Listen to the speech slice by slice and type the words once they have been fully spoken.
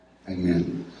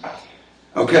Amen.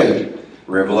 Okay,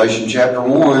 Revelation chapter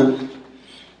 1.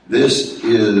 This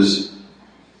is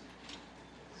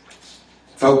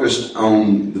focused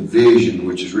on the vision,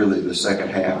 which is really the second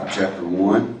half of chapter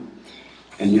 1.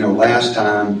 And last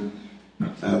time,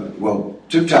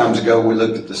 two times ago, we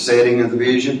looked at the setting of the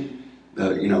vision,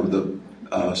 the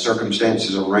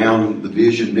circumstances around the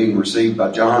vision being received by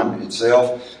John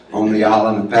itself on the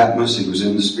island of Patmos. He was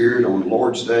in the Spirit on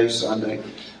Lord's Day, Sunday,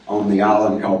 on the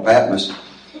island called Patmos.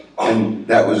 And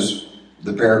that was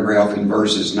the paragraph in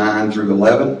verses 9 through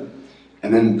 11.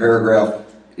 And then the paragraph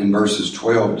in verses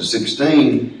 12 to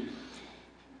 16,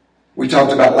 we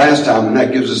talked about last time, and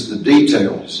that gives us the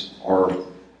details or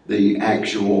the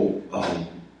actual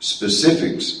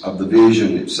specifics of the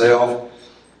vision itself.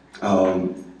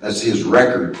 That's his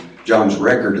record, John's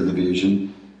record of the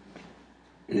vision.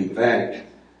 And in fact,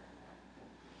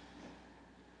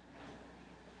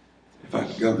 if I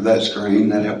could go to that screen,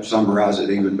 that helps summarize it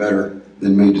even better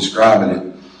than me describing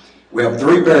it. We have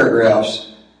 3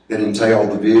 paragraphs that entail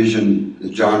the vision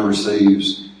that John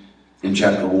receives in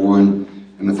chapter 1.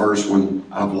 And the first one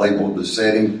I've labeled the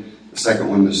setting, the second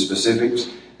one the specifics,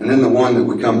 and then the one that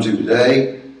we come to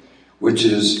today, which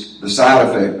is the side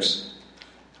effects,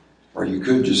 or you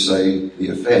could just say the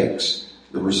effects,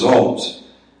 the results.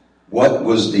 What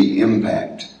was the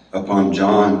impact upon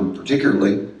John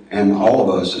particularly, and all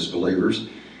of us as believers,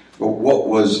 but what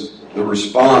was the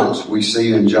response we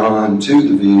see in John to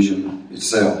the vision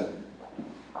itself?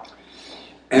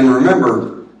 And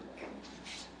remember,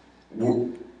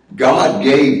 God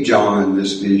gave John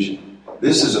this vision.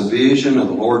 This is a vision of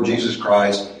the Lord Jesus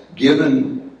Christ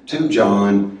given to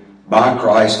John by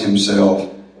Christ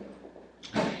himself.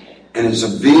 And it's a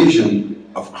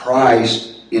vision of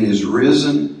Christ in his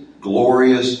risen,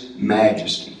 glorious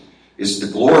majesty. It's the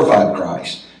glorified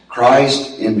Christ.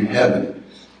 Christ in heaven,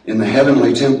 in the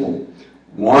heavenly temple,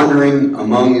 wandering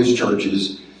among his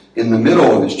churches, in the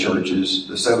middle of his churches,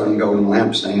 the 7 golden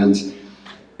lampstands,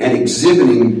 and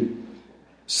exhibiting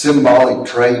symbolic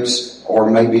traits,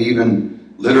 or maybe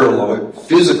even literal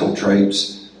physical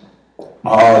traits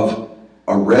of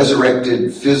a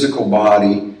resurrected physical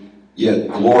body, yet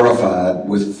glorified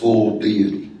with full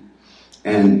deity.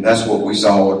 And that's what we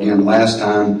saw again last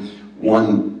time.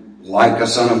 One like a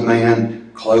son of man,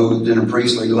 clothed in a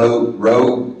priestly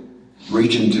robe,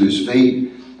 reaching to his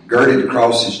feet, girded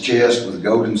across his chest with a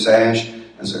golden sash,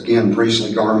 as again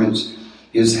priestly garments.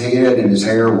 His head and his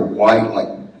hair were white like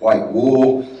white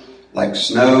wool, like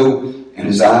snow, and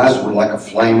his eyes were like a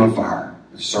flame of fire,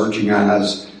 the searching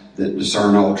eyes that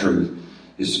discern all truth.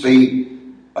 His feet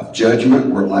of judgment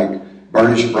were like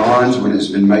burnished bronze when it's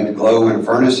been made to glow in a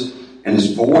furnace, and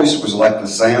his voice was like the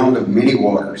sound of many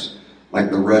waters, like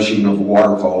the rushing of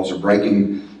waterfalls or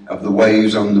breaking of the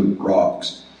waves on the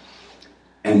rocks.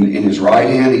 And in his right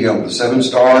hand he held the 7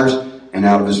 stars, and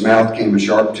out of his mouth came a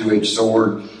sharp 2-edged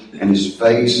sword, and his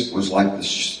face was like the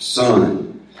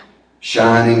sun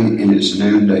shining in its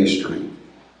noonday stream.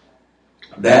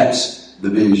 That's the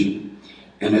vision.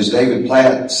 And as David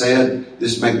Platt said,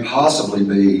 this may possibly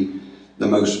be the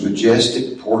most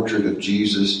majestic portrait of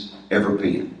Jesus ever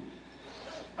penned.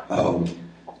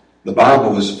 The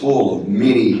Bible is full of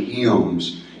many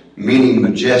hymns, many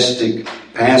majestic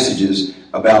passages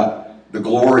about the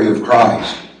glory of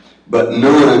Christ, but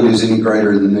none is any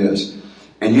greater than this.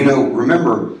 And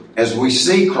remember, as we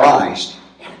see Christ,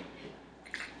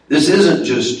 this isn't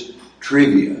just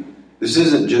trivia. This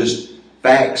isn't just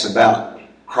facts about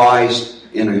Christ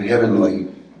in a heavenly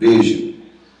vision.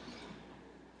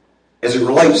 As it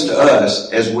relates to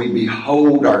us, as we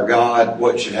behold our God,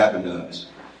 what should happen to us?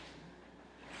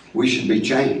 We should be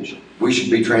changed. We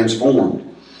should be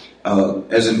transformed.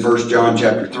 As in 1 John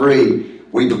chapter 3,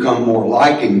 we become more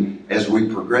like him as we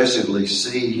progressively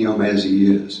see him as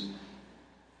he is.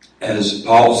 As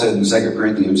Paul said in 2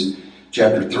 Corinthians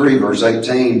chapter 3, verse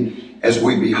 18, as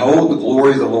we behold the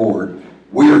glory of the Lord,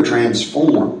 we are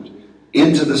transformed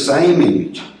into the same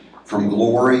image from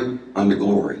glory unto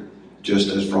glory, just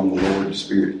as from the Lord the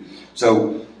Spirit.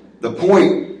 So the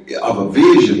point of a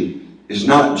vision is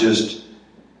not just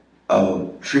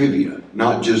trivia,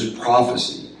 not just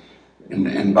prophecy.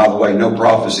 And by the way, no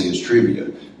prophecy is trivia.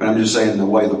 But I'm just saying the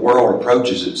way the world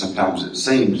approaches it, sometimes it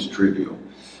seems trivial.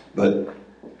 But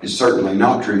it's certainly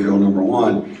not trivial, number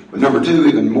one. But number two,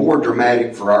 even more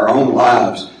dramatic for our own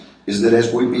lives, is that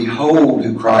as we behold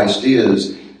who Christ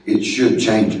is, it should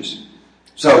change us.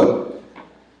 So,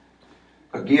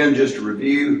 again, just to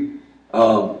review,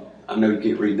 I know you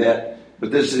can't read that,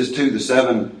 but this is to the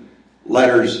 7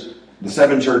 letters, the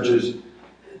 7 churches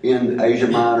in Asia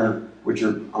Minor, which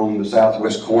are on the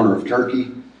southwest corner of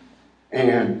Turkey.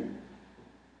 And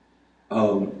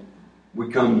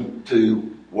we come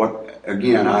to what,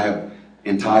 again, I have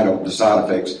entitled the side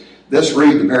effects. Let's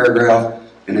read the paragraph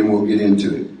and then we'll get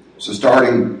into it. So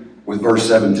starting with verse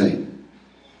 17.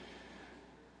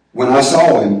 When I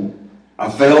saw him, I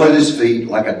fell at his feet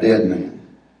like a dead man,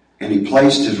 and he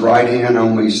placed his right hand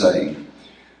on me, saying,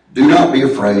 Do not be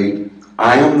afraid.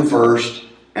 I am the first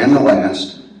and the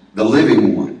last, the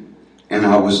living one. And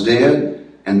I was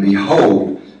dead, and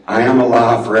behold, I am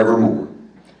alive forevermore.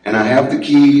 And I have the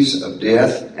keys of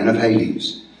death and of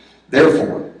Hades.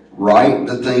 Therefore, write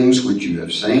the things which you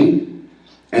have seen,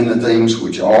 and the things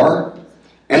which are,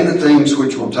 and the things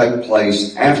which will take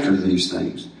place after these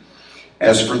things.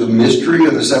 As for the mystery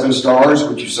of the 7 stars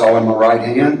which you saw in my right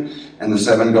hand, and the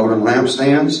 7 golden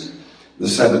lampstands, the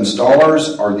 7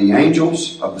 stars are the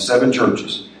angels of the 7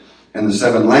 churches, and the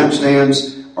 7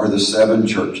 lampstands are the 7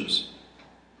 churches.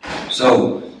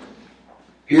 So,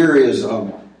 here is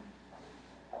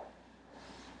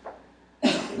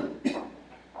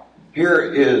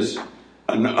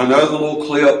another little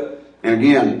clip. And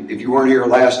again, if you weren't here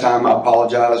last time, I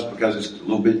apologize because it's a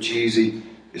little bit cheesy.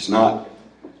 It's not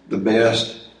the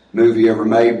best movie ever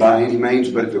made by any means,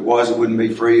 but if it was, it wouldn't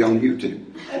be free on YouTube.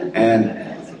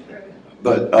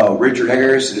 But Richard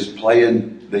Harris is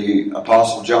playing the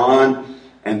Apostle John,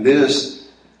 and this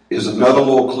is another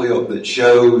little clip that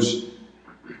shows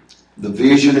the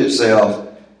vision itself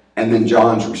and then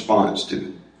John's response to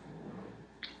it.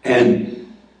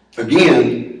 And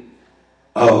again,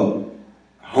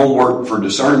 homework for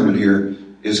discernment here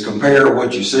is compare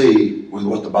what you see with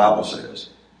what the Bible says.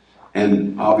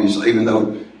 And obviously, even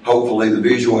though hopefully the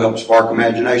visual helps spark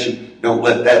imagination, don't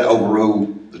let that overrule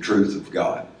the truth of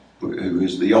God, who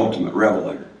is the ultimate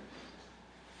revelator.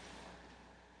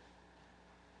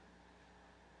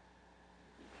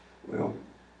 Well,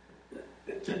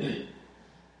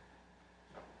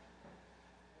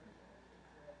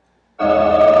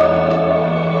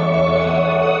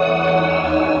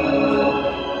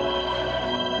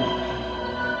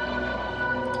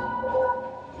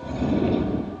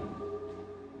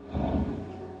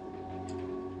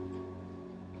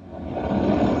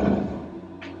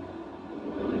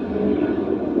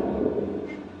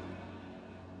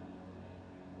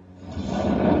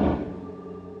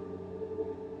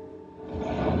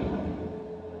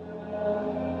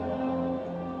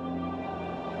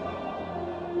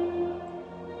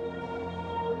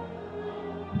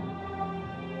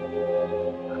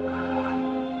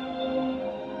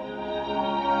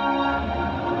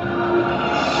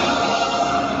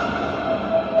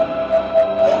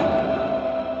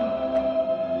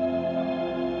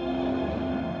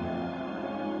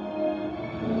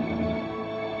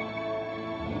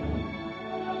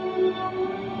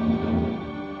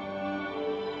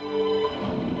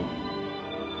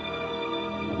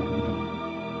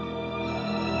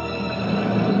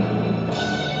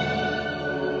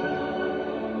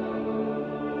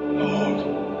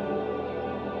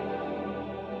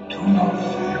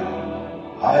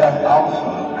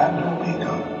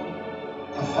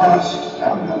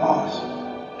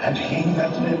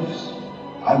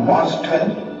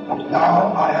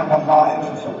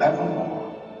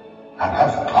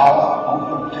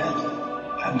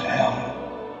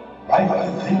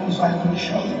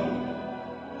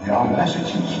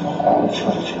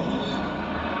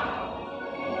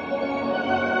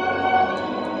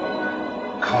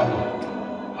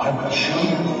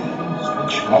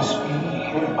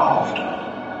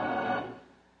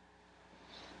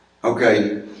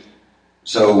 okay,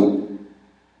 so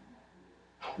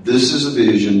this is a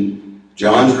vision.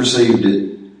 John's received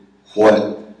it.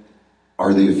 What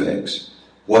are the effects?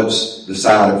 What's the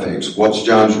side effects? What's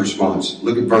John's response?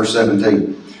 Look at verse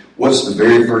 17. What's the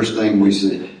very first thing we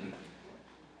see?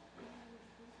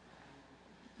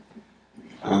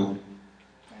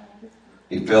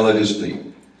 He fell at his feet.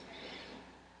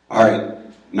 All right,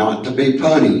 not to be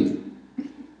punny,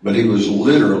 but he was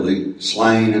literally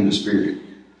slain in the Spirit.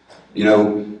 You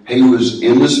know, he was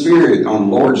in the Spirit on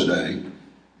Lord's Day,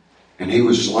 and he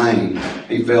was slain.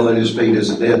 He fell at his feet as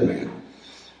a dead man.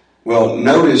 Well,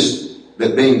 notice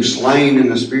that being slain in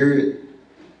the Spirit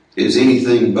is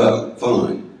anything but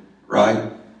fun,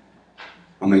 right?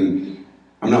 I mean,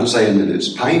 I'm not saying that it's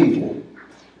painful,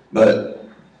 but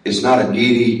it's not a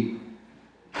giddy,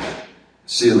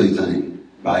 silly thing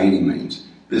by any means.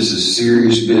 This is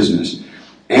serious business.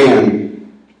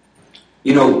 And,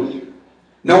 you know,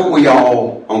 don't we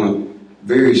all, on a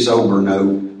very sober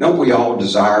note, don't we all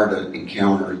desire to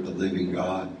encounter the living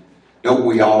God? Don't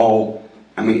we all,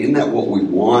 I mean, isn't that what we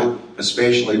want,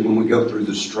 especially when we go through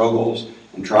the struggles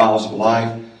and trials of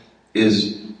life?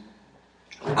 Is,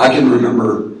 I can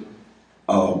remember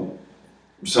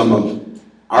some of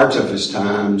our toughest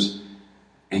times,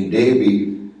 and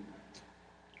Debbie,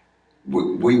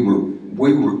 we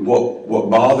were what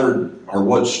bothered or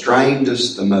what strained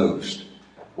us the most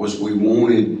was we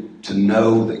wanted to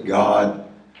know that God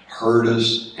heard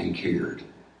us and cared.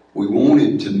 We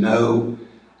wanted to know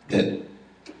that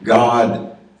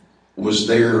God was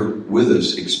there with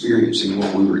us experiencing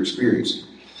what we were experiencing.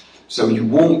 So you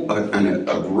want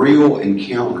a real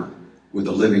encounter with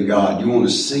the living God. You want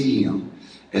to see Him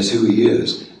as who He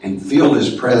is and feel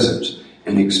His presence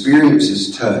and experience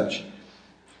His touch.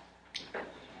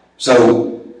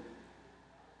 So,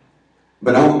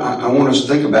 but I want us to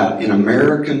think about in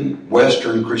American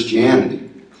Western Christianity,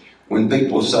 when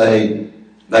people say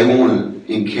they want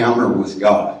to encounter with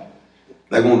God,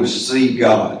 they want to see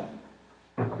God,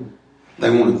 they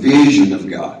want a vision of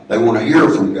God, they want to hear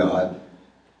from God,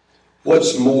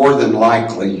 what's more than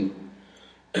likely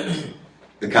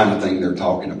the kind of thing they're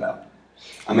talking about?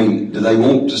 I mean, do they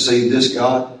want to see this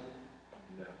God?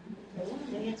 They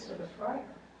want to answer the prayer.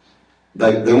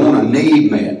 They want a need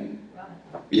met.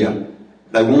 Yeah.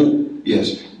 They want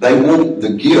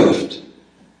the gift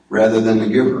rather than the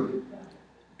giver.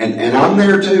 And I'm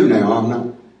there too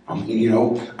now.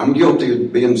 I'm guilty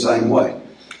of being the same way.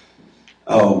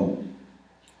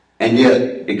 And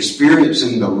yet,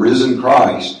 experiencing the risen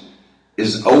Christ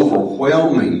is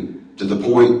overwhelming to the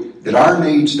point that our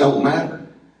needs don't matter.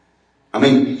 I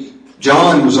mean,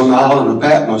 John was on the island of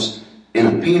Patmos in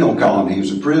a penal colony. He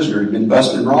was a prisoner. He'd been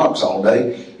busting rocks all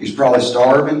day. He was probably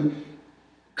starving,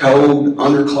 cold,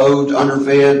 underclothed,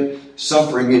 underfed,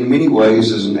 suffering in many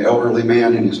ways as an elderly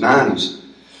man in his 90s.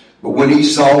 But when he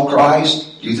saw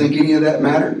Christ, do you think any of that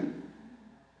mattered?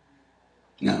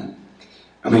 No.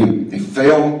 I mean, he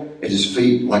fell at his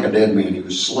feet like a dead man. He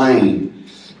was slain.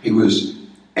 He was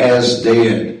as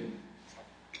dead.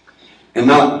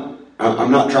 And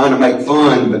I'm not trying to make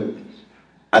fun, but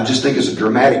I just think it's a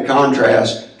dramatic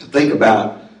contrast to think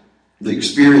about the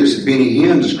experience that Benny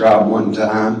Hinn described one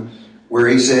time, where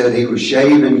he said he was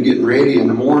shaving, getting ready in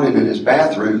the morning in his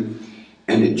bathroom,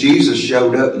 and that Jesus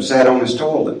showed up and sat on his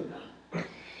toilet.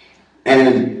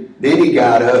 And then he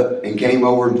got up and came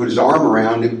over and put his arm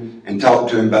around him and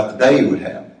talked to him about the day he would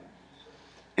have.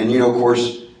 And of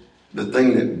course, the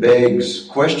thing that begs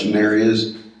question there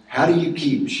is, how do you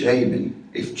keep shaving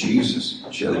if Jesus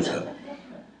shows up?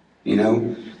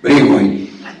 But anyway,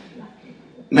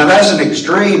 now that's an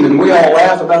extreme, and we all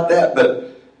laugh about that,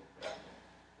 but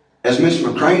as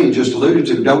Mr. McCraney just alluded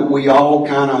to, don't we all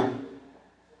kind of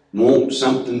want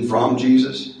something from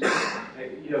Jesus?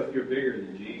 Hey, if you're bigger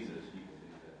than Jesus, you can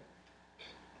do that.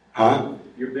 Huh?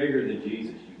 If you're bigger than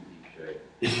Jesus, you can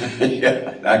keep shaving.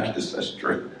 Yeah, I guess that's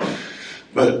true.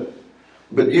 But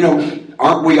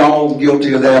aren't we all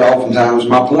guilty of that oftentimes?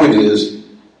 My point is,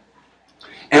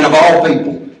 and of all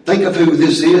people, think of who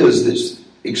this is that's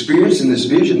experiencing this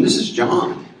vision. This is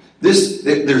John.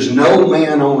 There's no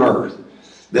man on earth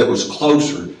that was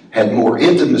closer, had more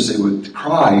intimacy with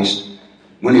Christ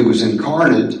when he was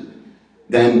incarnate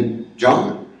than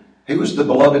John. He was the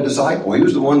beloved disciple. He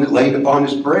was the one that laid upon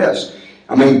his breast.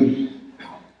 I mean,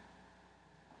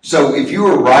 so if you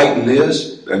were writing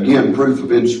this, again, proof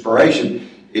of inspiration,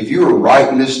 if you were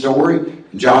writing this story,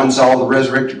 John saw the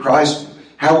resurrected Christ,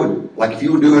 if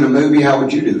you were doing a movie, how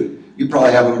would you do it? You'd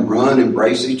probably have them run,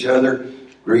 embrace each other,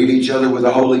 greet each other with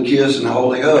a holy kiss and a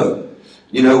holy hug.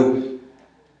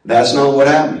 That's not what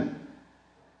happened.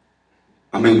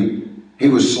 I mean, he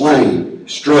was slain,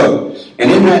 struck.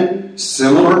 And isn't that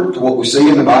similar to what we see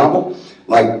in the Bible?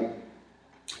 Like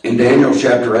in Daniel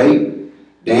chapter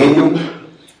 8, Daniel,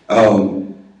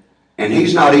 and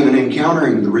he's not even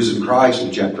encountering the risen Christ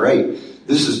in chapter 8.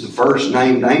 This is the first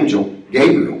named angel,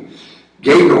 Gabriel.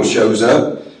 Gabriel shows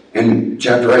up in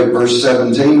chapter 8, verse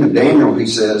 17 of Daniel. He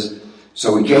says,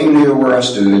 "So he came near where I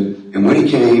stood, and when he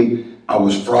came, I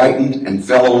was frightened and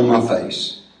fell on my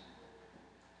face."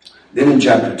 Then in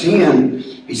chapter 10,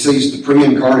 he sees the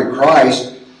pre-incarnate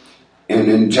Christ. And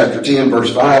in chapter 10,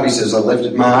 verse 5, he says, "I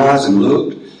lifted my eyes and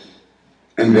looked,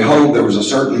 and behold, there was a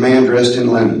certain man dressed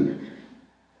in linen,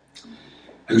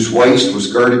 whose waist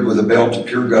was girded with a belt of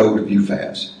pure gold of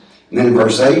Uphaz." And then in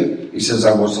verse 8, he says,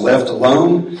 "I was left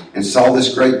alone and saw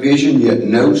this great vision, yet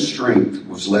no strength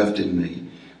was left in me.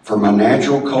 For my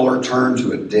natural color turned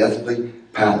to a deathly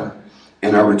pallor,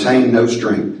 and I retained no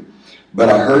strength. But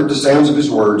I heard the sounds of his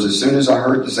words. As soon as I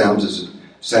heard the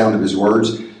sound of his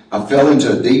words, I fell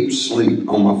into a deep sleep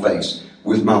on my face,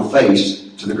 with my face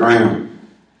to the ground."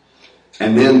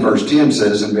 And then verse 10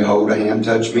 says, "And behold, a hand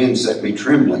touched me and set me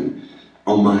trembling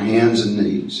on my hands and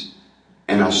knees.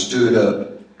 And I stood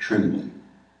up trembling."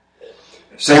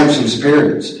 Samson's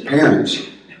parents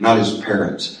not his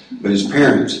parents, but his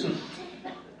parents.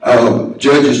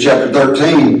 Judges chapter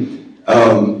 13,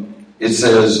 it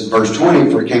says, verse 20,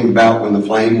 for it came about when the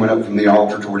flame went up from the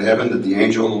altar toward heaven that the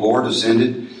angel of the Lord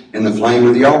ascended in the flame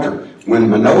of the altar. When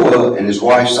Manoah and his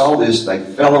wife saw this, they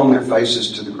fell on their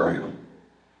faces to the ground.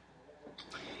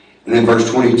 And then verse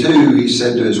 22, he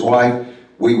said to his wife,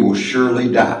 we will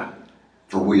surely die,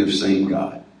 for we have seen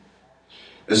God.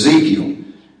 Ezekiel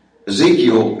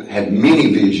had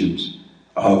many visions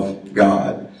of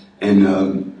God.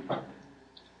 And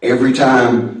every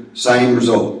time, same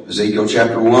result. Ezekiel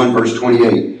chapter 1, verse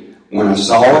 28. When I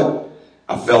saw it,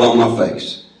 I fell on my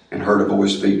face and heard a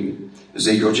voice speaking.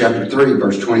 Ezekiel chapter 3,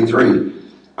 verse 23.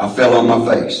 I fell on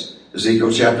my face.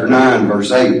 Ezekiel chapter 9,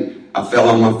 verse 8. I fell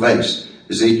on my face.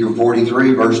 Ezekiel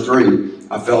 43, verse 3.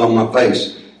 I fell on my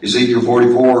face. Ezekiel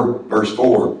 44, verse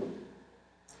 4.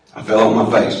 I fell on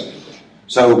my face.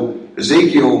 So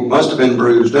Ezekiel must have been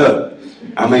bruised up.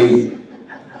 I mean,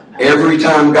 every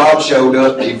time God showed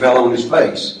up, he fell on his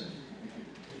face.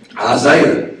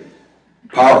 Isaiah,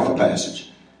 powerful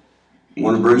passage.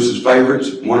 One of Bruce's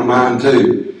favorites, one of mine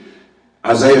too.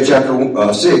 Isaiah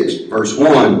chapter 6, verse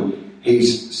 1. He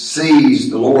sees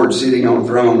the Lord sitting on a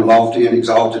throne, lofty and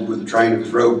exalted, with the train of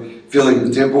his robe filling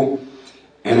the temple.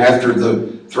 And after the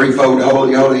threefold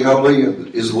holy, holy, holy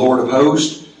is the Lord of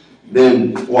hosts,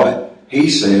 then what?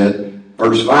 He said,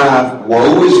 verse 5,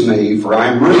 woe is me, for I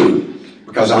am ruined,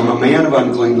 because I'm a man of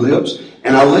unclean lips,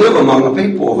 and I live among a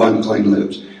people of unclean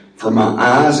lips. For my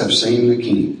eyes have seen the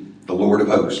King, the Lord of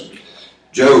hosts.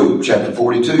 Job chapter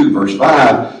 42, verse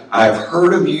 5, I have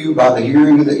heard of you by the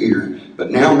hearing of the ear, but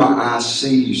now my eye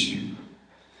sees you.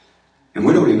 And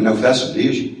we don't even know if that's a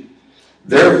vision.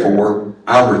 Therefore,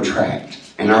 I retract,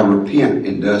 and I repent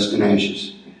in dust and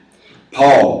ashes.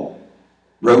 Paul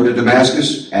wrote to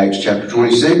Damascus, Acts chapter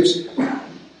 26.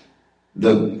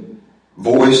 The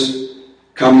voice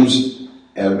comes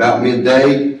at about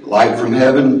midday, light from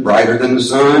heaven, brighter than the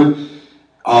sun,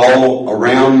 all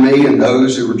around me and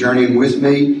those who were journeying with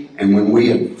me. And when we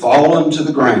had fallen to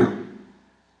the ground.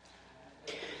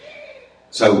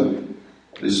 So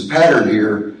there's a pattern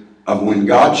here of when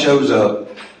God shows up,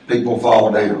 people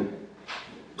fall down,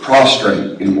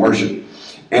 prostrate in worship.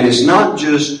 And it's not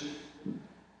just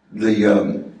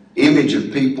the image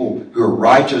of people who are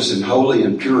righteous and holy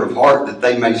and pure of heart that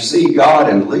they may see God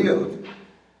and live.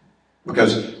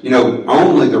 Because,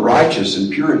 only the righteous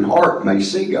and pure in heart may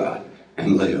see God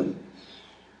and live.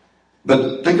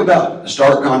 But think about the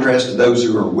stark contrast to those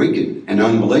who are wicked and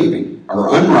unbelieving,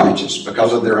 or unrighteous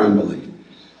because of their unbelief.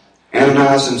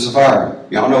 Ananias and Sapphira,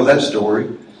 y'all know that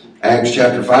story. Acts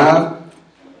chapter 5.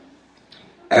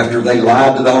 After they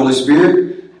lied to the Holy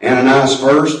Spirit, Ananias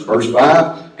first, verse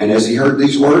 5, and as he heard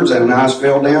these words, Ananias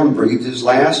fell down, breathed his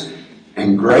last,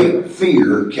 and great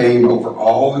fear came over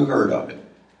all who heard of it.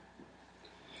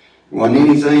 There wasn't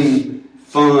anything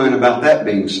fun about that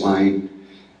being slain.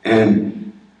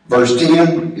 And verse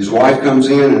 10, his wife comes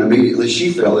in, and immediately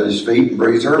she fell at his feet and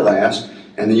breathed her last.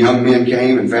 And the young men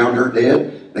came and found her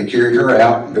dead. They carried her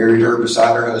out and buried her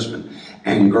beside her husband.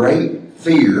 And great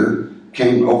fear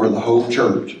came over the whole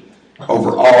church,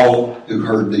 over all who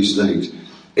heard these things.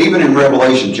 Even in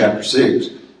Revelation chapter 6,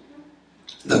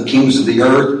 the kings of the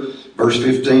earth, verse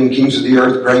 15, kings of the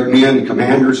earth, great men,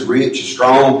 commanders, rich,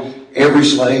 strong, every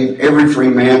slave, every free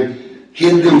man,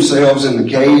 hid themselves in the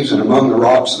caves and among the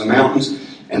rocks of the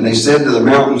mountains. And they said to the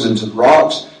mountains and to the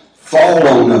rocks, fall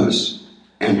on us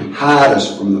and hide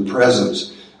us from the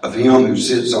presence of him who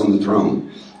sits on the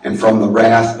throne and from the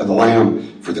wrath of the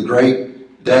Lamb. For the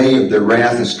great day of their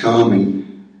wrath is come,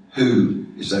 and who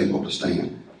is able to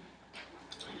stand?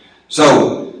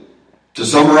 So, to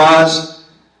summarize,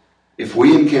 if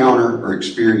we encounter or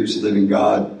experience the living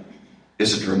God,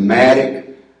 it's a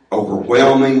dramatic,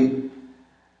 overwhelming,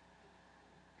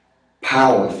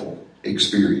 powerful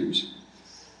experience.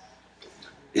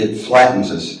 It flattens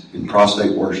us in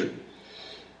prostrate worship.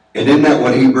 And isn't that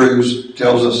what Hebrews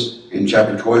tells us in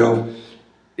chapter 12?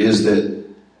 Is that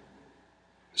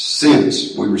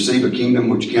since we receive a kingdom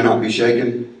which cannot be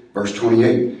shaken, verse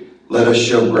 28, let us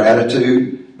show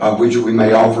gratitude by which we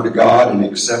may offer to God an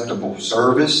acceptable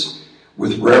service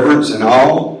with reverence and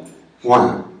awe.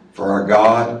 Why? For our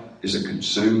God is a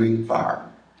consuming fire.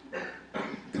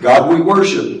 The God we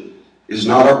worship is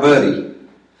not our buddy.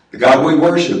 The God we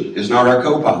worship is not our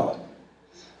co-pilot.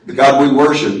 The God we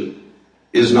worship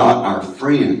is not our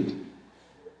friend.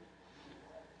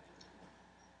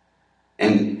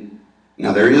 And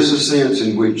now there is a sense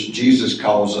in which Jesus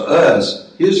calls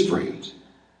us his friends.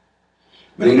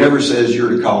 But he never says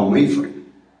you're to call me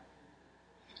friend.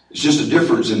 It's just a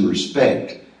difference in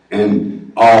respect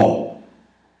and awe.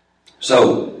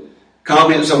 So,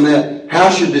 comments on that? How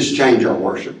should this change our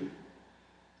worship?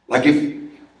 Like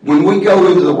when we go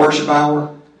into the worship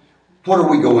hour, what are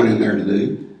we going in there to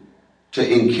do? To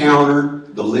encounter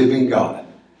the living God.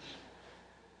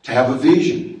 To have a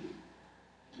vision.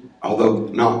 Although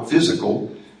not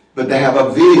physical, but to have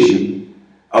a vision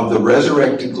of the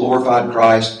resurrected, glorified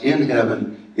Christ in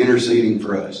heaven interceding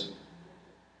for us.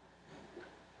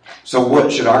 So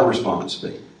what should our response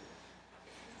be?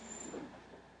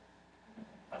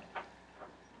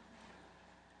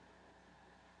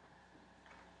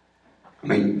 I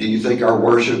mean, do you think our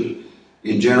worship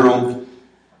in general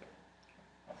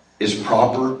is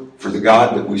proper for the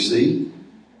God that we see?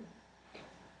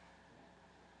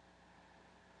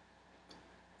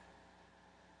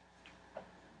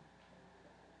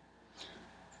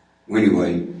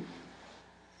 Anyway,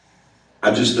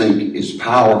 I just think it's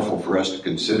powerful for us to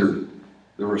consider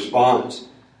the response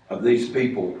of these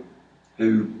people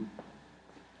who,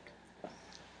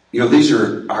 these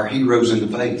are our heroes in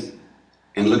the faith.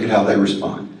 And look at how they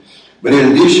respond. But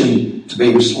in addition to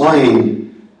being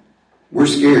slain, we're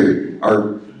scared.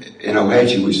 Or in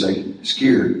Ohatchee we say,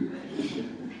 scared.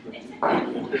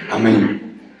 I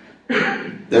mean,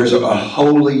 there's a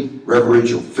holy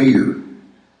reverential fear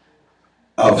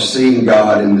of seeing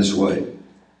God in this way.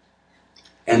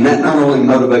 And that not only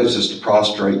motivates us to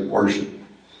prostrate worship,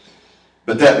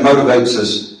 but that motivates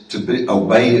us to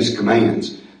obey His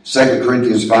commands. 2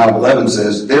 Corinthians 5:11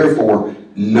 says, therefore,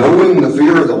 knowing the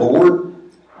fear of the Lord,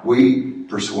 we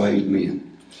persuade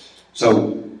men.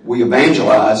 So we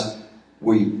evangelize,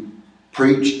 we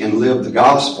preach and live the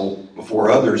gospel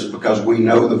before others because we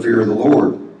know the fear of the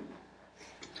Lord.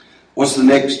 What's the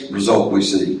next result we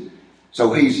see?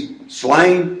 So he's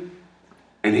slain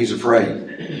and he's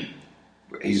afraid.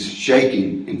 He's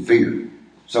shaking in fear.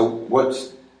 So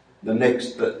what's the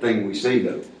next thing we see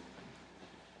though?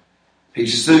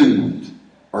 He's soothed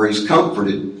or he's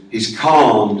comforted. He's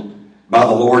calmed by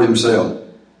the Lord Himself.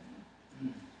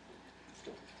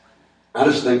 I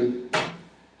just think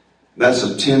that's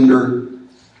a tender,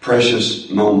 precious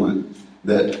moment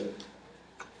that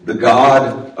the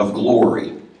God of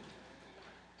glory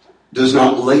does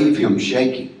not leave him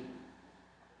shaking.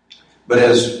 But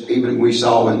as even we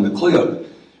saw in the clip,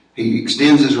 He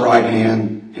extends His right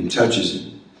hand and touches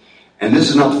him. And this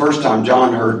is not the first time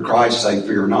John heard Christ say,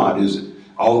 fear not, is it?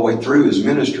 All the way through His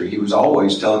ministry, He was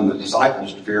always telling the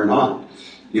disciples to fear not.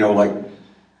 Like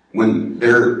when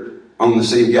they're on the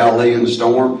Sea of Galilee in the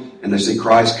storm and they see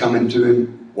Christ coming to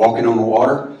Him, walking on the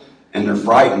water, and they're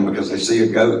frightened because they see a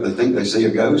ghost. They think they see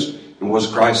a ghost. And what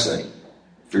does Christ say?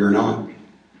 Fear not.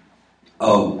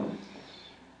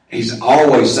 He's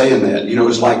always saying that.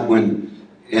 It's like when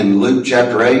in Luke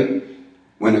chapter 8,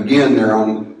 when again they're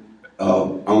on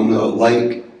the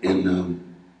lake and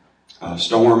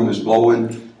storm is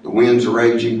blowing, the winds are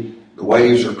raging, the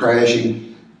waves are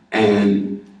crashing,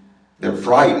 and they're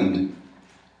frightened.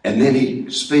 And then He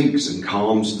speaks and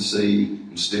calms the sea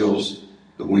and stills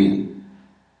the wind.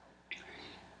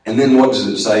 And then what does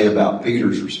it say about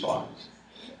Peter's response?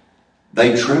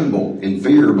 They tremble in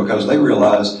fear because they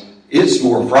realize it's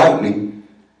more frightening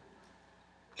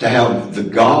to have the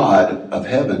God of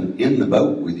heaven in the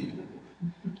boat with you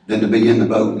than to be in the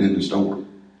boat and in the storm.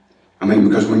 I mean,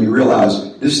 because when you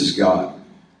realize this is God.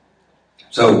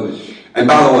 So, and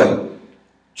by the way,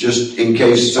 just in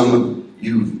case some of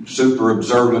you super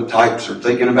observant types are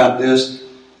thinking about this,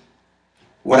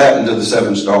 what happened to the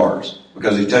 7 stars?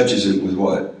 Because He touches it with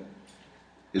what?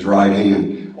 His right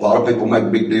hand. A lot of people make a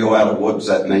big deal out of what does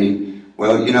that mean?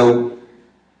 Well,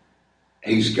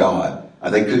 He's God.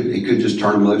 He could just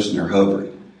turn them loose and they're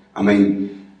hovering. I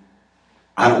mean,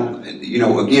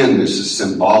 again, this is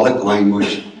symbolic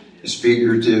language. It's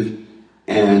figurative,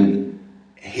 and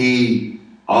He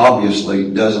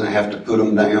obviously doesn't have to put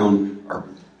them down or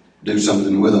do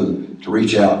something with them to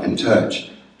reach out and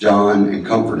touch John and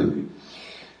comfort him.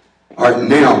 All right,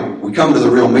 now we come to the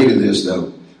real meat of this,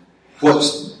 though.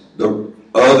 What's the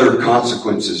other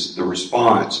consequences, the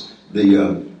response,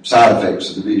 the side effects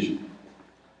of the vision?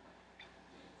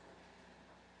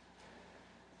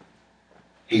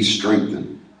 He's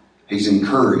strengthened. He's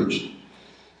encouraged.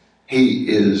 He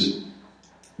is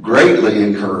greatly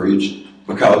encouraged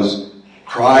because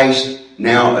Christ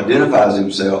now identifies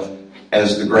Himself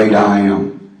as the great I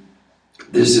am.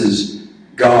 This is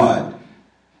God.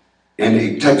 And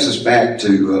it takes us back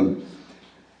to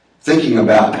thinking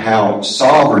about how the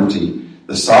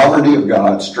sovereignty of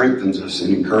God strengthens us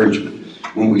in encouragement.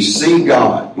 When we see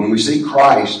God, when we see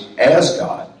Christ as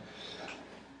God,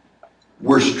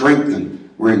 we're strengthened,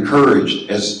 we're encouraged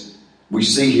as we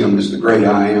see Him as the great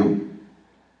I am.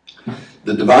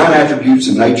 The divine attributes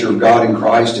and nature of God in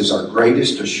Christ is our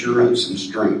greatest assurance and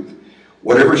strength.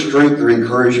 Whatever strength or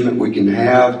encouragement we can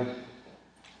have,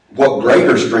 what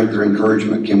greater strength or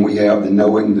encouragement can we have than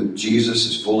knowing that Jesus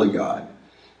is fully God,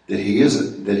 that He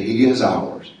is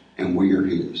ours, and we are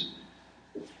His.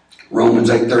 Romans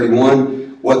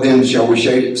 8:31, what then shall we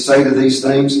say to these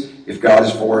things? If God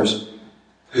is for us,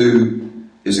 who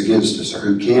is against us, or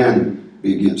who can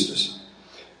be against us?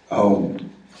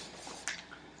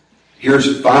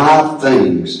 Here's 5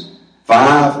 things,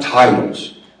 5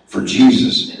 titles for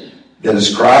Jesus that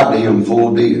ascribe to Him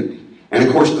full deity. And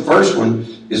of course, the first one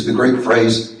is the Greek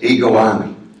phrase ego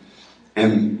eimi.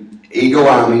 And ego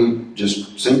eimi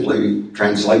just simply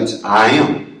translates I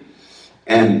am.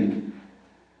 And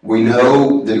we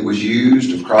know that it was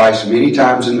used of Christ many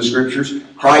times in the Scriptures.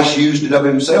 Christ used it of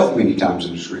Himself many times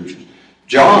in the Scriptures.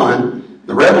 John,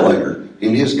 the Revelator,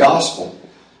 in his Gospel,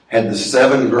 had the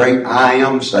 7 great I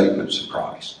am statements of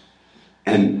Christ.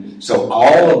 And so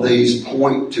all of these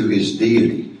point to His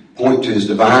deity, point to His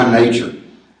divine nature.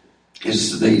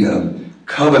 It's the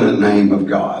covenant name of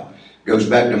God. It goes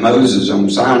back to Moses on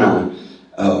Sinai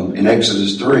in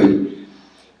Exodus 3.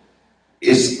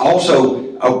 It's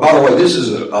also, by the way, this is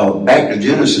back to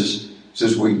Genesis,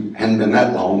 since we hadn't been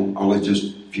that long, only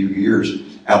just a few years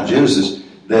out of Genesis,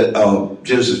 that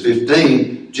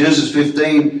Genesis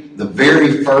 15, the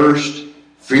very first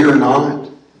fear not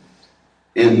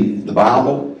in the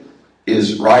Bible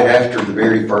is right after the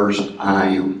very first I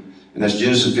am. And that's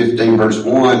Genesis 15 verse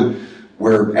 1,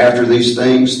 where after these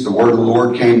things, the word of the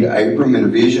Lord came to Abram in a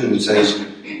vision and says,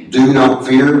 do not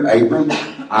fear, Abram,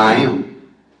 I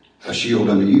am a shield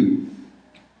unto you.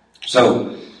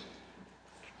 So,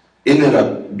 isn't it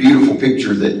a beautiful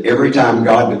picture that every time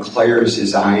God declares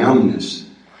His I amness,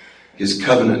 His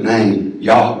covenant name,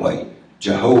 Yahweh,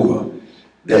 Jehovah,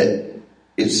 that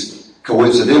it's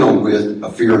coincidental with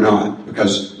a fear not,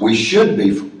 because we should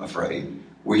be afraid.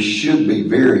 We should be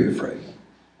very afraid.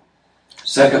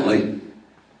 Secondly,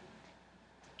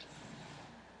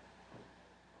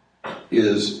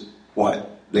 is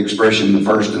what? The expression, the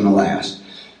first and the last.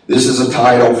 This is a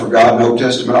title for God in the Old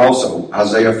Testament also.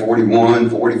 Isaiah 41,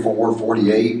 44,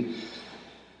 48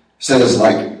 says,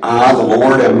 like, I, the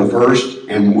Lord, am the first,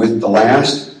 and with the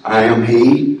last, I am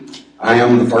He. I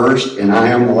am the first, and I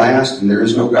am the last, and there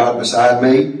is no God beside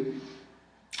me.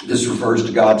 This refers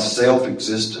to God's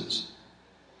self-existence,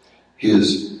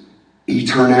 His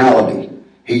eternality.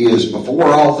 He is before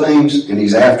all things, and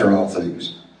He's after all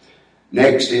things.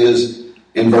 Next is,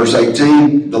 in verse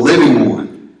 18, the living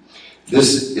one.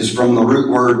 This is from the root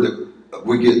word that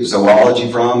we get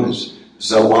zoology from, is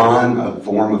zoon, a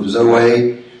form of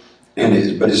zoe,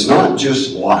 but it's not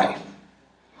just life.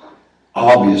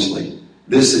 Obviously,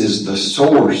 this is the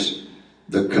source,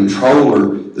 the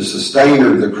controller, the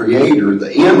sustainer, the creator,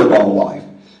 the end of all life.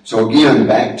 So again,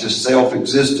 back to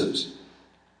self-existence.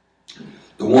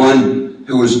 The one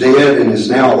who was dead and is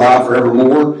now alive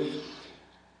forevermore.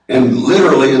 And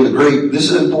literally in the Greek,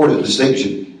 this is an important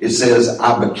distinction. It says,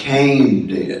 I became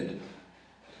dead.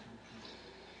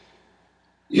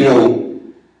 You know,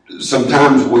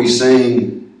 sometimes we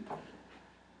sing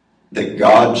that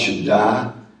God should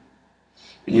die.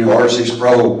 And you know, R.C.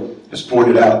 Sproul has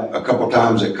pointed out a couple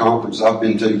times at conferences I've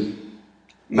been to,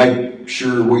 make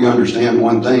sure we understand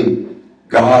one thing.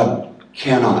 God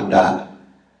cannot die.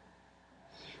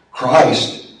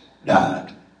 Christ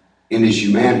died in His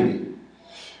humanity.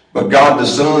 But God the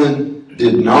Son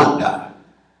did not die.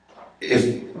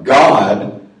 If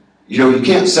God, you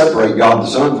can't separate God the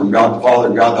Son from God the Father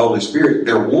and God the Holy Spirit.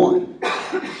 They're one.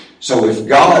 So if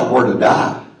God were to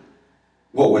die,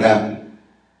 what would happen?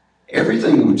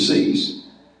 Everything would cease.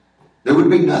 There would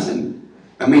be nothing.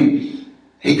 I mean,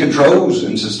 He controls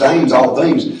and sustains all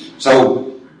things.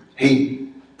 So He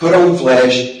put on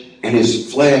flesh, and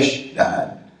His flesh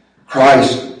died.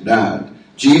 Christ died.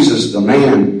 Jesus, the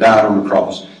man, died on the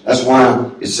cross. That's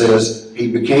why it says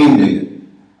He became dead.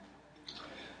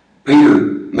 Peter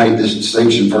made this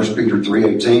distinction, 1 Peter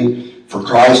 3:18. For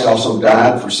Christ also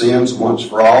died for sins once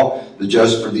for all, the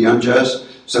just for the unjust,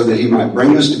 so that He might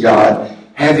bring us to God,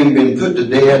 having been put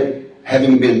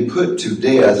to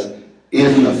death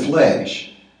in the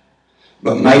flesh,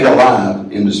 but made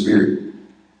alive in the Spirit.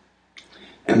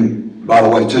 And by the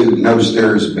way, too, notice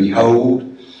there is behold,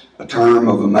 a term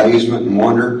of amazement and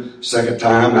wonder. Second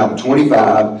time out of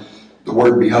 25, the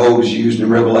word behold is used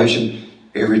in Revelation.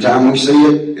 Every time we see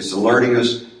it, it's alerting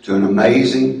us to an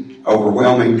amazing,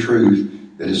 overwhelming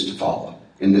truth that is to follow.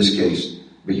 In this case,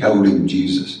 beholding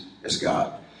Jesus as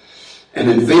God. And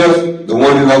then fifth, the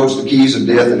one who holds the keys of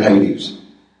death and Hades.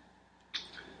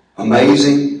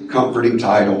 Amazing, comforting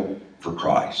title for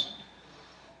Christ.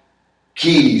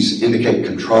 Keys indicate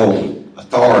control,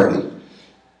 authority.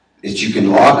 That you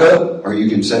can lock up or you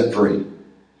can set free.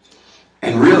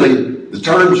 And really, the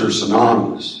terms are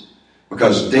synonymous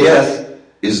because death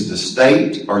is the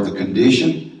state or the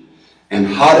condition, and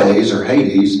Hades or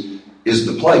Hades is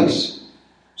the place.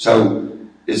 So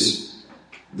it's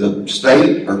the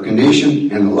state or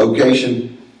condition and the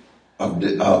location of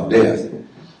death.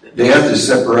 Death is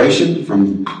separation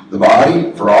from the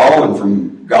body for all and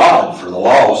from God for the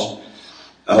lost.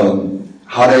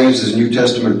 Hades is New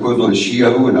Testament equivalent of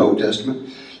Sheol in Old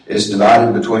Testament. It's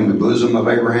divided between the bosom of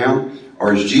Abraham,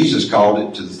 or as Jesus called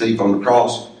it to the thief on the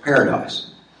cross,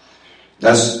 paradise.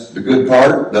 That's the good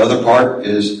part. The other part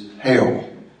is hell.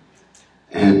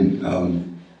 And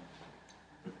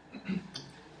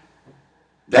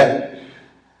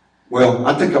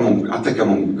I think I'm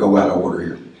gonna go out of order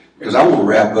here because I want to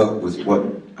wrap up with what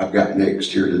I've got next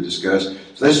here to discuss.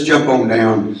 So let's jump on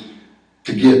down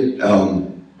to get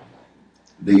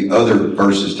the other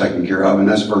verses taken care of, and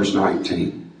that's verse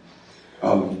 19.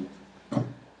 All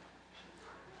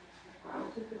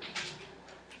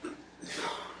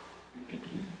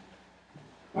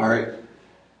right.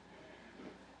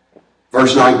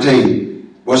 Verse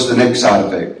 19. What's the next side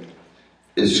effect?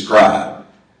 Is scribe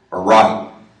or write.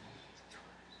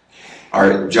 All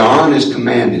right. John is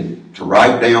commanded to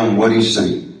write down what he's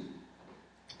seen.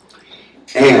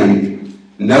 And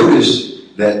notice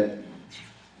that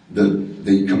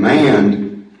the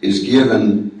command is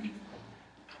given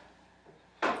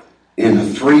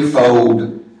in three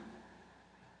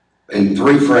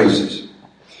phrases.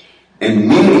 And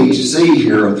many see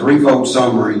here a threefold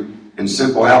summary and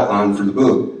simple outline for the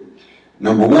book.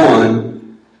 Number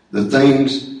one, the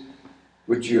things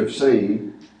which you have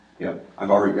seen. Yep,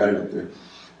 I've already got it up there.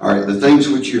 All right, the things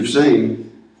which you have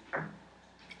seen.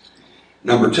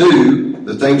 Number two,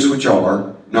 the things which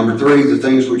are. Number three, the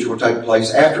things which will take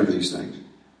place after these things.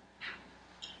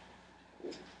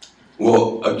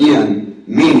 Well, again,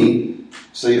 many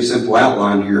see a simple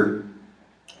outline here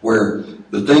where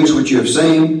the things which you have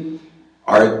seen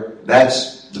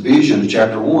that's the vision of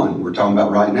chapter 1 we're talking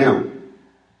about right now.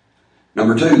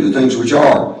 Number two, the things which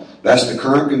are. That's the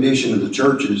current condition of the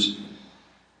churches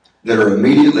that are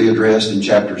immediately addressed in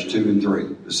chapters 2 and 3,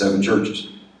 the 7 churches.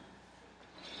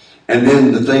 And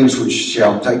then the things which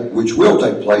will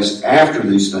take place after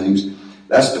these things,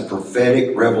 that's the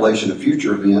prophetic revelation of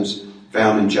future events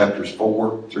found in chapters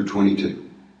 4 through 22.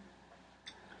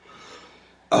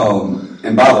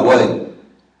 And by the way,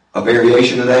 a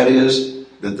variation of that is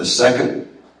that the second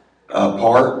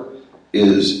part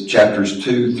is chapters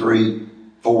 2, 3,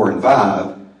 4, and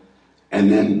 5,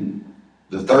 and then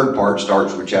the third part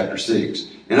starts with chapter 6.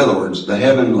 In other words, the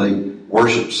heavenly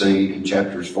worship scene in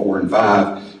chapters 4 and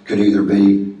 5 could either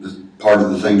be part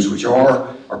of the things which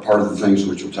are or part of the things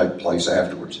which will take place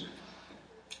afterwards.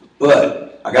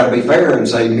 But I got to be fair and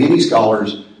say many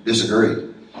scholars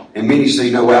disagree, and many see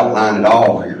no outline at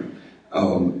all here.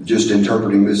 Just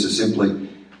interpreting this as simply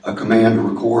a command to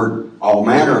record all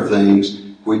manner of things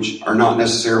which are not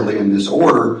necessarily in this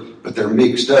order, but they're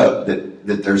mixed up,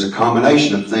 that there's a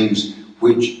combination of things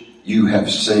which you have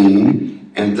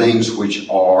seen and things which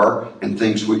are and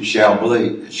things which shall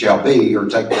be or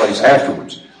take place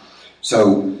afterwards.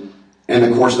 So, and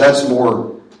of course that's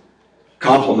more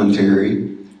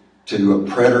complementary to a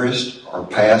preterist or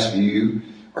past view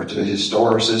or to a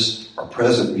historicist or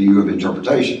present view of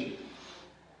interpretation.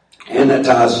 And that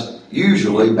ties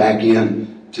usually back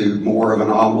in to more of an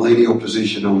all-millennial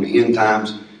position on the end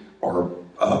times or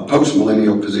a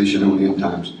post-millennial position on the end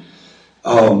times.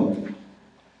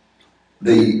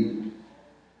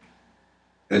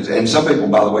 And some people,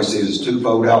 by the way, see it as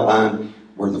twofold outline,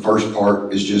 where the first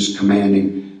part is just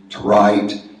commanding to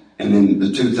write, and then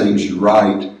the two things you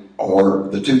write, or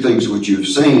the two things which you have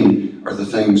seen, are the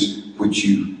things which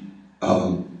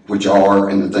which are,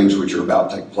 and the things which are about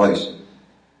to take place.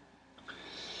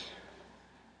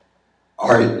 All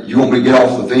right, you want me to get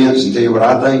off the fence and tell you what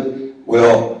I think?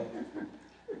 Well,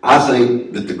 I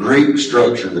think that the Greek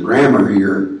structure, the grammar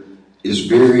here, is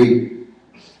very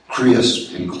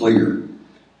crisp and clear.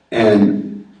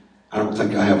 And I don't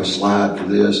think I have a slide for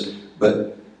this,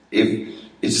 but if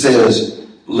it says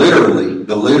literally,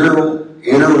 the literal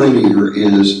interlinear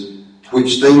is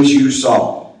which things you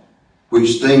saw,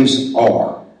 which things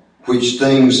are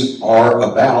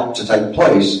about to take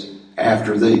place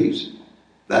after these.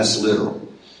 That's literal.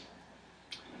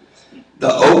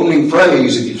 The opening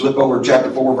phrase, if you flip over to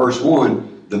chapter 4, verse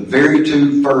 1, the very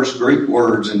two first Greek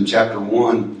words in chapter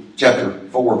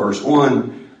 4, verse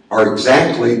 1, are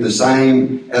exactly the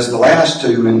same as the last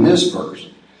two in this verse.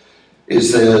 It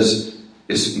says,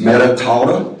 it's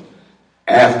metatauta,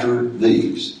 after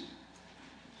these.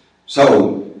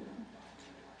 So,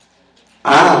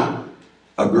 I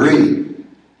agree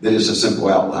that it's a simple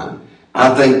outline.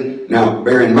 I think, now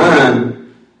bear in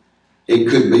mind, it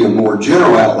could be a more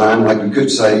general outline, like we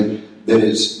could say that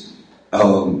it's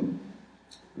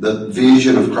the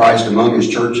vision of Christ among his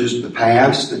churches, the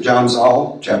past that John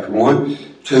saw, chapter 1.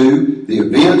 2, the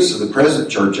events of the present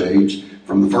church age,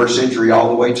 from the first century all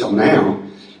the way till now.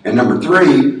 And number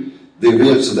 3, the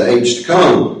events of the age to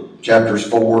come, chapters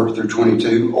 4 through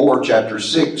 22, or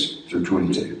chapters 6 through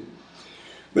 22.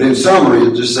 But in summary,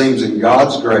 it just seems in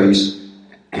God's grace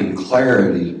and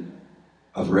clarity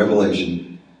of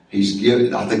revelation, he's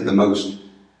given, I think the most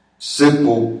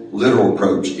simple, literal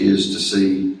approach is to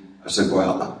see a simple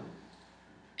outline.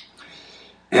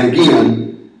 And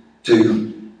again,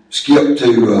 to skip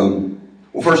to,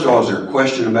 well, first of all, is there a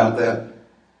question about that?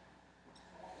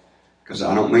 Because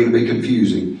I don't mean to be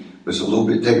confusing, but it's a little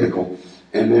bit technical.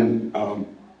 And then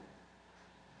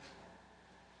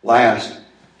last,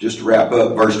 just to wrap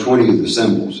up, verse 20 of the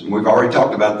symbols. And we've already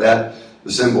talked about that.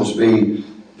 The symbols being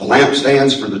the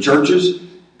lampstands for the churches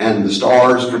and the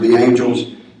stars for the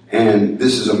angels. And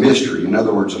this is a mystery. In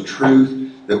other words, a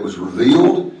truth that was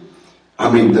revealed.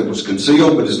 That was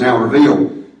concealed but is now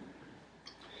revealed.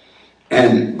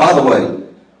 And by the way,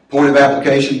 point of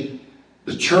application,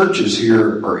 the churches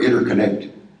here are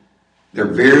interconnected. They're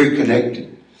very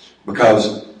connected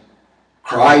because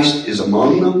Christ is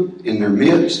among them in their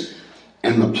midst,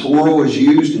 and the plural is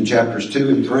used in chapters 2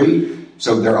 and 3,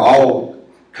 so they're all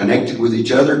connected with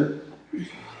each other.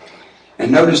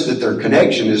 And notice that their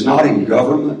connection is not in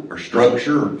government or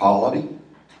structure or polity.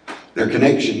 Their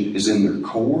connection is in their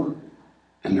core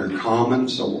and their common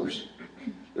source,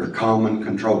 their common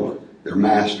controller, their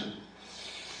master.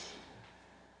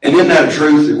 And isn't that a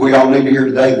truth that we all need to hear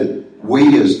today, that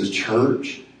we as the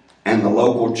church and the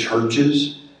local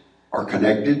churches are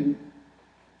connected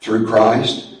through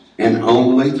Christ and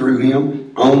only through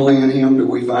him? Only in him do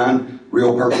we find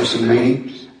real purpose and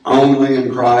meaning. Only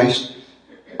in Christ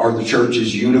are the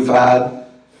churches unified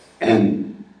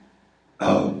and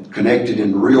connected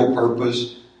in real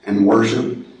purpose and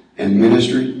worship and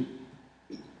ministry.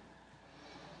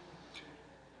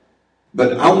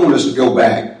 But I want us to go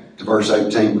back to verse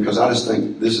 18 because I just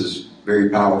think this is very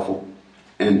powerful,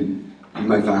 and you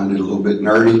may find it a little bit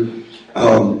nerdy.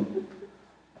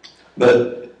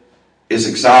 But it's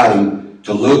exciting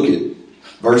to look at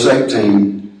verse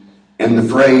 18 and the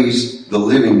phrase, the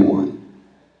living one.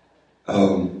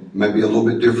 Maybe a little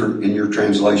bit different in your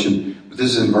translation, but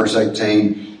this is in verse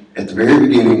 18. At the very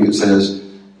beginning it says,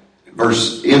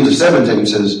 into 17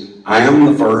 says, I am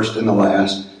the first and the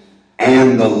last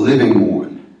and the living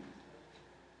one.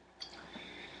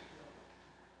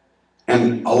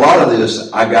 And a lot of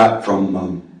this I got from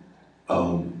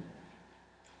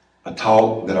a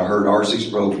talk that I heard R.C.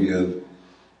 Sproul give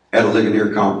at a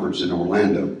Ligonier conference in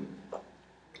Orlando.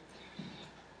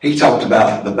 He talked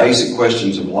about the basic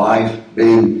questions of life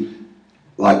being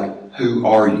like, who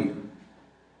are you?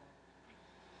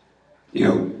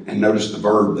 And notice the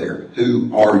verb there.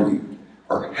 Who are you?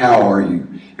 Or how are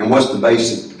you? And what's the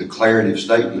basic declarative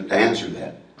statement to answer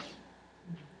that?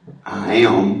 I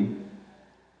am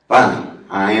fine.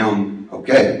 I am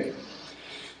okay.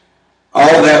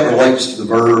 All that relates to the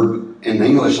verb in the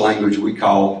English language we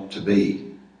call to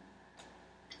be.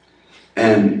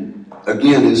 And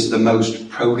again, it's the most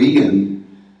protean,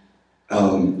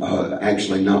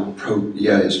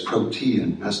 it's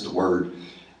protean, that's the word.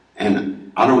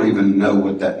 And I don't even know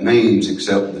what that means,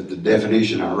 except that the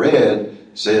definition I read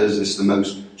says it's the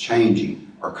most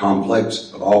changing or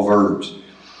complex of all verbs.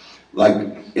 Like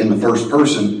in the first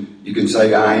person, you can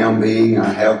say, I am being,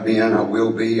 I have been, I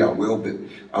will be, I will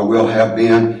have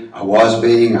been, I was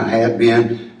being, I had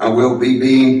been, I will be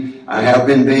being, I have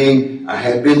been being, I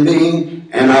had been being,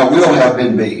 and I will have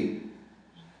been being.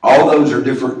 All those are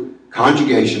different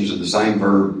conjugations of the same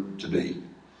verb to be.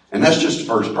 And that's just the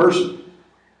first person.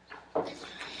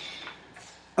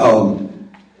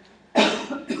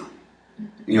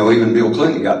 Even Bill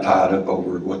Clinton got tied up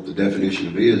over what the definition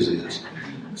of is.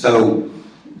 So,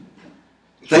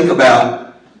 think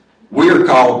about, we are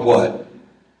called what?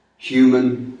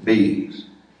 Human beings.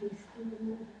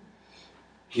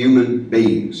 Human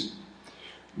beings.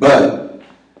 But,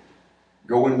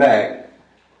 going back,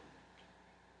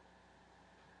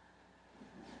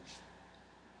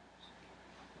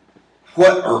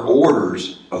 what are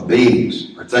orders of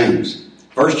beings or things?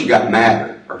 First you got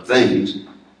matter or things.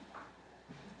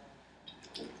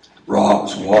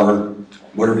 Rocks, water,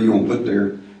 whatever you want to put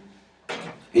there.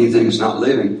 Anything that's not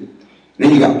living.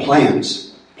 Then you got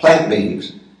plants, plant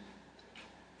beings.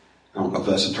 I don't know if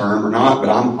that's a term or not, but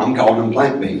I'm calling them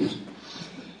plant beings.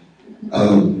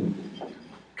 Kind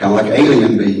of like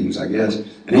alien beings, I guess.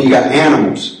 And then you got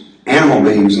animals, animal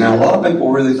beings. Now, a lot of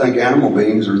people really think animal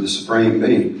beings are the supreme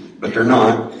being, but they're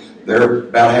not. They're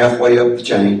about halfway up the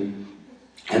chain.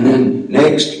 And then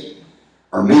next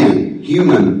are men,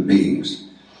 human beings.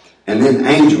 And then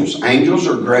angels. Angels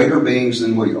are greater beings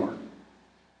than we are.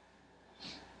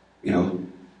 You know,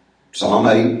 Psalm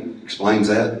 8 explains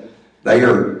that. They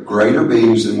are greater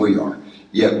beings than we are.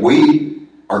 Yet we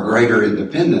are greater in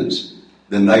dependence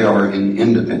than they are in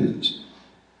independence.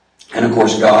 And of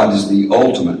course, God is the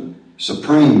ultimate,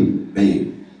 supreme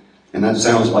being. And that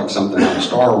sounds like something out of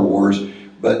Star Wars,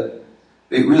 but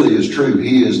it really is true.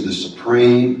 He is the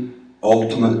supreme,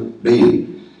 ultimate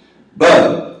being.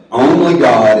 But only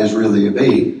God is really a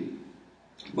being.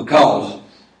 Because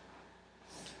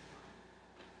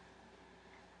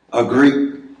a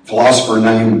Greek philosopher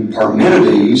named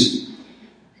Parmenides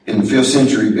in the 5th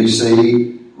century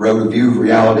BC wrote a view of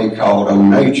reality called On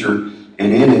Nature,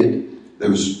 and in it there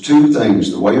was two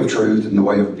things, the way of truth and the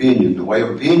way of opinion. The way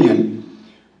of opinion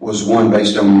was one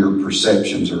based on your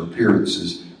perceptions or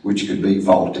appearances, which could be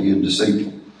faulty and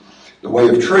deceitful. The way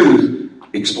of truth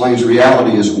explains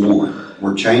reality as one,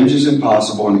 where change is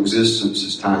impossible and existence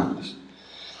is timeless.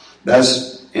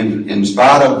 That's in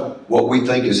spite of what we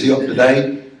think is hip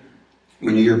today.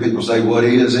 When you hear people say what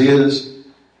is,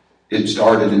 it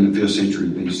started in the 5th century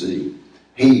BC.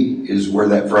 He is where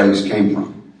that phrase came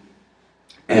from.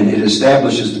 And it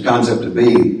establishes the concept of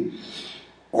being.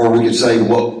 Or we could say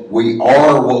what we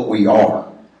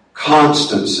are.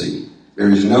 Constancy. There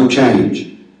is no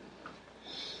change.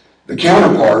 The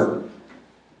counterpart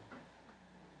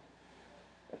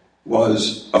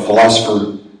was a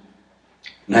philosopher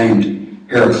named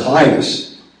Heraclitus.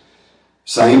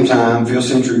 Same time, 5th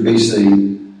century BC.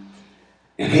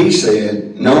 And he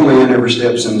said, no man ever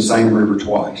steps in the same river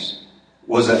twice.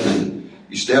 What does that mean?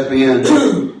 You step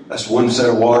in, that's one set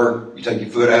of water. You take your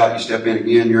foot out, you step in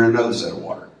again, you're in another set of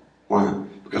water. Why?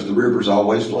 Because the river is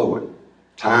always flowing.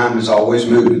 Time is always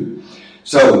moving.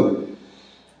 So,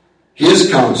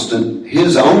 his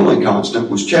only constant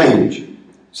was change.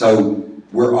 So,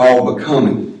 we're all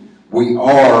becoming. We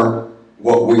are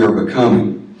what we are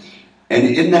becoming. And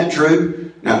isn't that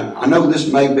true? Now, I know this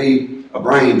may be a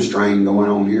brain strain going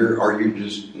on here, or you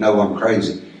just know I'm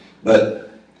crazy. But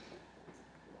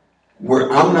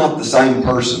I'm not the same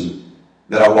person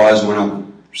that I was when I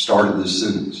started this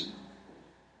sentence.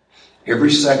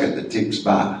 Every second that ticks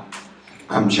by,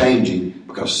 I'm changing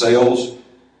because cells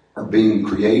are being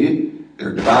created.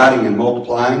 They're dividing and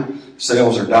multiplying.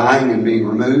 Cells are dying and being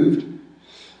removed.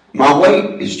 My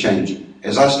weight is changing.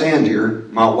 As I stand here,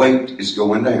 my weight is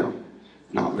going down.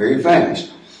 Not very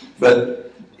fast,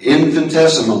 but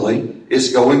infinitesimally,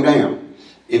 it's going down.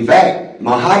 In fact,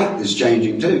 my height is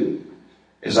changing too.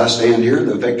 As I stand here,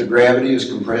 the effect of gravity is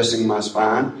compressing my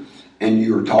spine, and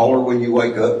you are taller when you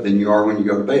wake up than you are when you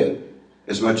go to bed,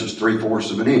 as much as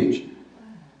 3/4 of an inch.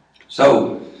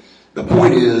 So, the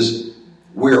point is,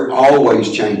 we're always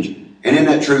changing. And isn't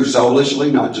that true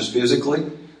soulishly, not just physically?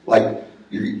 Like,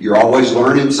 you're always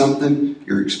learning something,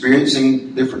 you're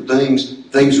experiencing different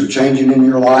things are changing in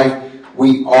your life.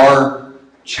 We are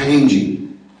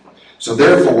changing. So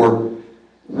therefore,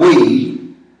 we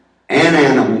and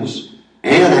animals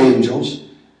and angels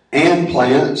and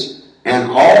plants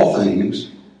and all things,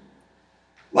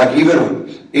 like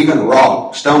even a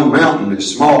rock, Stone Mountain is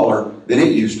smaller than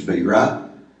it used to be, right?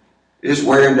 It's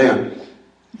wearing down.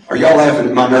 Are y'all laughing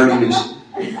at my nerdiness?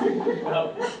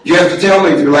 You have to tell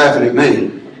me if you're laughing at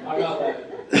me.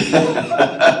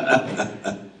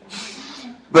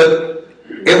 But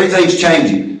everything's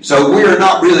changing. So we are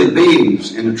not really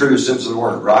beings in the truest sense of the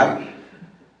word, right?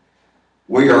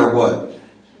 We are what?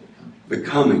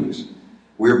 Becomings.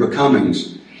 We're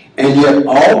becomings. And yet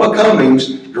all becomings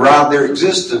derive their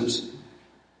existence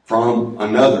from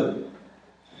another.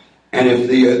 And if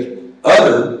the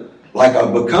other, like a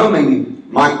becoming,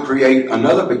 might create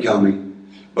another becoming,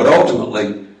 but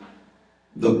ultimately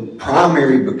the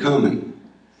primary becoming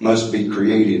must be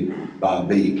created by a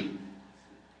being.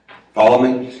 Follow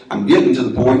me? I'm getting to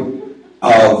the point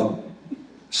of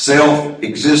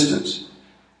self-existence.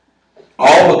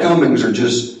 All becomings are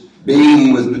just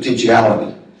being with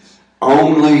potentiality.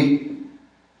 Only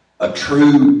a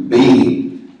true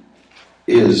being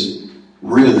is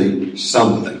really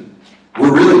something.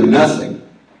 We're really nothing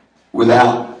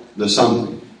without the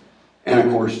something. And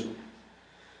of course,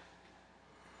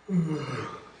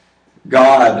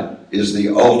 God is the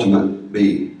ultimate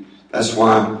being. That's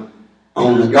why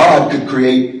only God could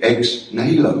create ex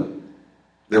nihilo.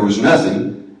 There was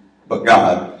nothing but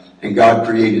God, and God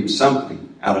created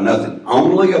something out of nothing.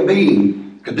 Only a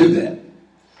being could do that.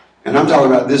 And I'm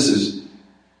talking about, this is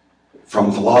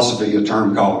from philosophy, a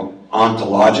term called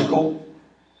ontological.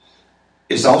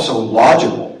 It's also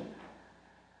logical.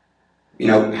 You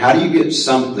know, how do you get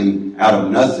something out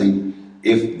of nothing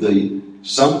if the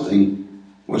something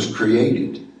was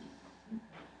created?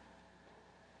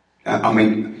 I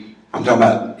mean, I'm talking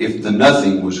about if the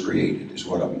nothing was created, is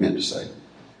what I meant to say.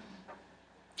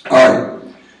 All right.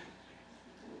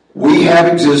 We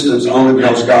have existence only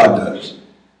because God does.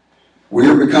 We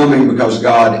are becoming because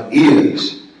God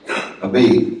is a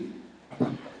being.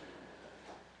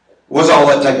 What's all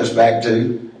that take us back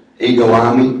to? Ego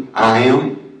eimi, I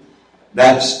am.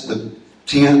 That's the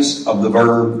tense of the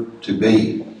verb to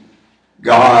be.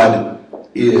 God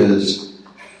is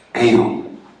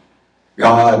am.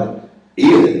 God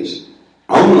is.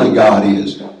 Only God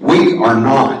is. We are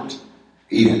not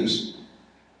is.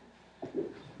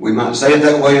 We might say it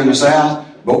that way in the South,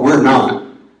 but we're not.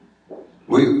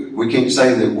 We can't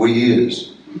say that we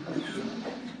is.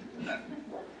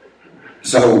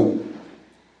 So,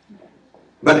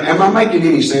 but am I making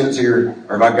any sense here,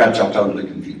 or have I got y'all totally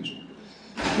confused?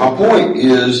 My point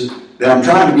is that I'm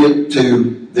trying to get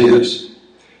to this.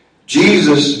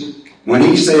 Jesus, when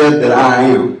he said that I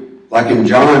am, like in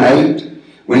John 8,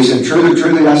 when he said, truly,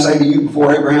 truly, I say to you,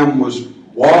 before Abraham was,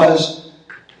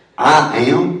 I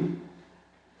am.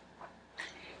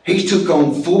 He took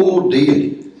on full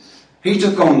deity. He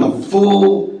took on the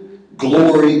full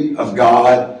glory of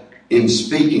God in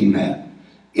speaking that,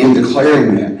 in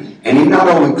declaring that. And he not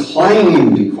only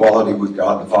claimed equality with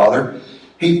God the Father,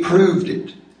 he proved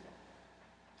it.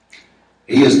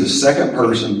 He is the second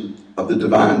person of the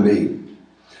divine being.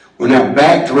 Well, now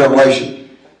back to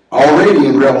Revelation. Already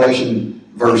in Revelation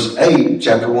verse 8,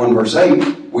 chapter 1, verse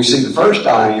 8, we see the first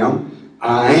I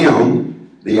am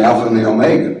the Alpha and the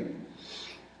Omega.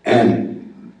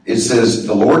 And it says,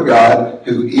 the Lord God,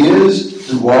 who is,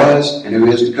 who was, and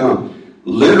who is to come.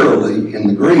 Literally, in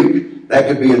the Greek, that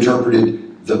could be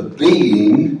interpreted the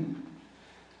being,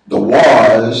 the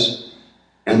was,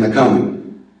 and the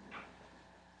coming.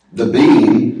 The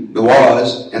being, the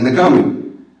was, and the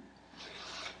coming.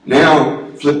 Now,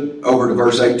 flip over to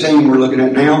verse 18 we're looking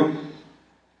at now.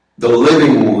 The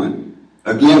living one.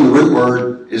 Again, the root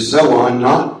word is zoon,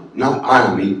 not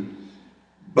eimi,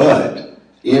 but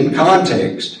in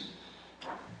context,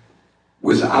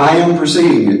 with I am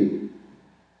preceding it,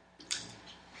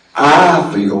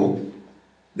 I feel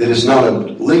that it's not a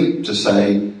leap to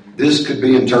say this could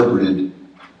be interpreted,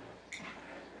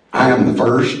 I am the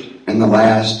first and the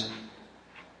last,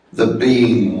 the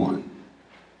being one.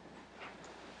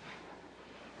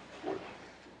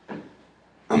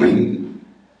 I mean,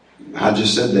 I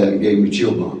just said that and gave me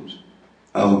chill bumps.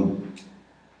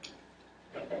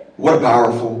 What a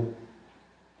powerful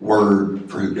word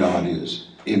for who God is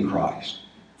in Christ.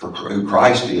 For who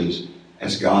Christ is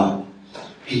as God.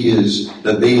 He is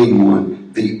the being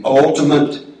one, the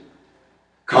ultimate,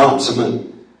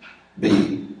 consummate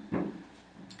being.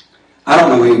 I don't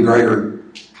know any greater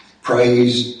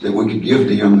praise that we could give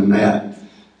to him than that.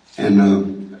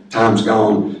 And time's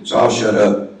gone, so I'll shut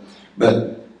up.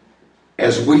 But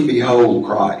as we behold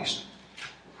Christ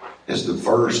as the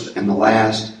first and the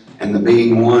last and the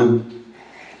being one,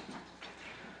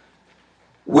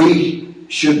 we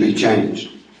should be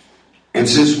changed. And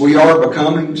since we are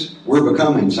becomings, we're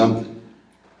becoming something.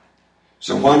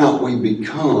 So why not we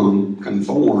become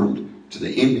conformed to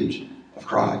the image of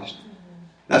Christ?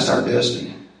 That's our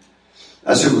destiny.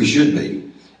 That's who we should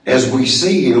be. As we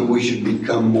see him, we should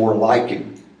become more like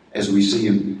him as we see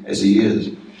him as he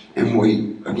is. And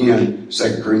we, again,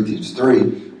 2 Corinthians 3,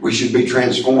 we should be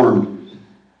transformed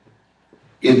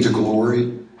into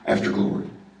glory after glory.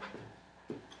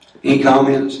 Any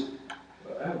comments?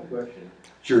 Well, I have a question.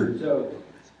 Sure. So,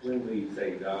 when we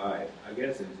say die, I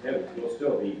guess in heaven we'll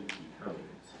still be becomings,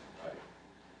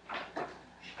 right?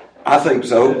 I think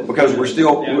so, because we're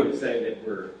still... That would say that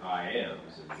we're I am.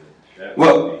 So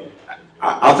well,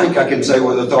 I think I can say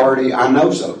with authority, I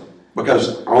know so.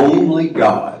 Because only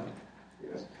God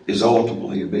is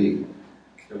ultimately a being.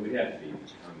 So we have to be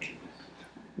becomings.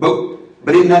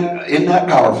 But isn't that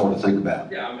powerful to think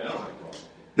about? Yeah, I mean, I don't have a problem.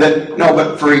 That no,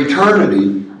 but for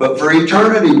eternity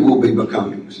we'll be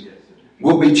becomings. Yes,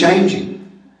 We'll be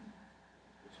changing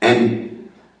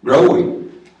and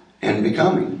growing and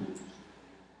becoming.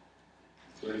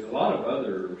 so there's a lot of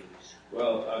other,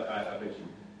 well, I mentioned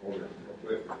Mormonism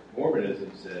real quick.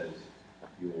 Mormonism says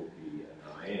you will be an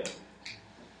I am.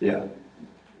 Yeah.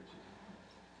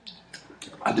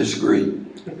 I disagree.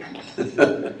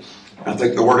 I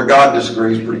think the Word of God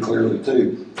disagrees pretty clearly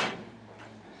too.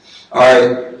 All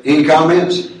right, any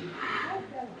comments? I've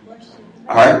got a question.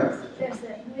 All right. There's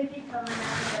that movie coming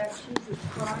out about Jesus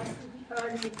Christ. Have you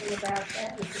heard anything about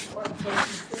that? Is it worth going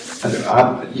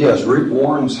to see? Yes, Rick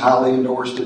Warren's highly endorsed it.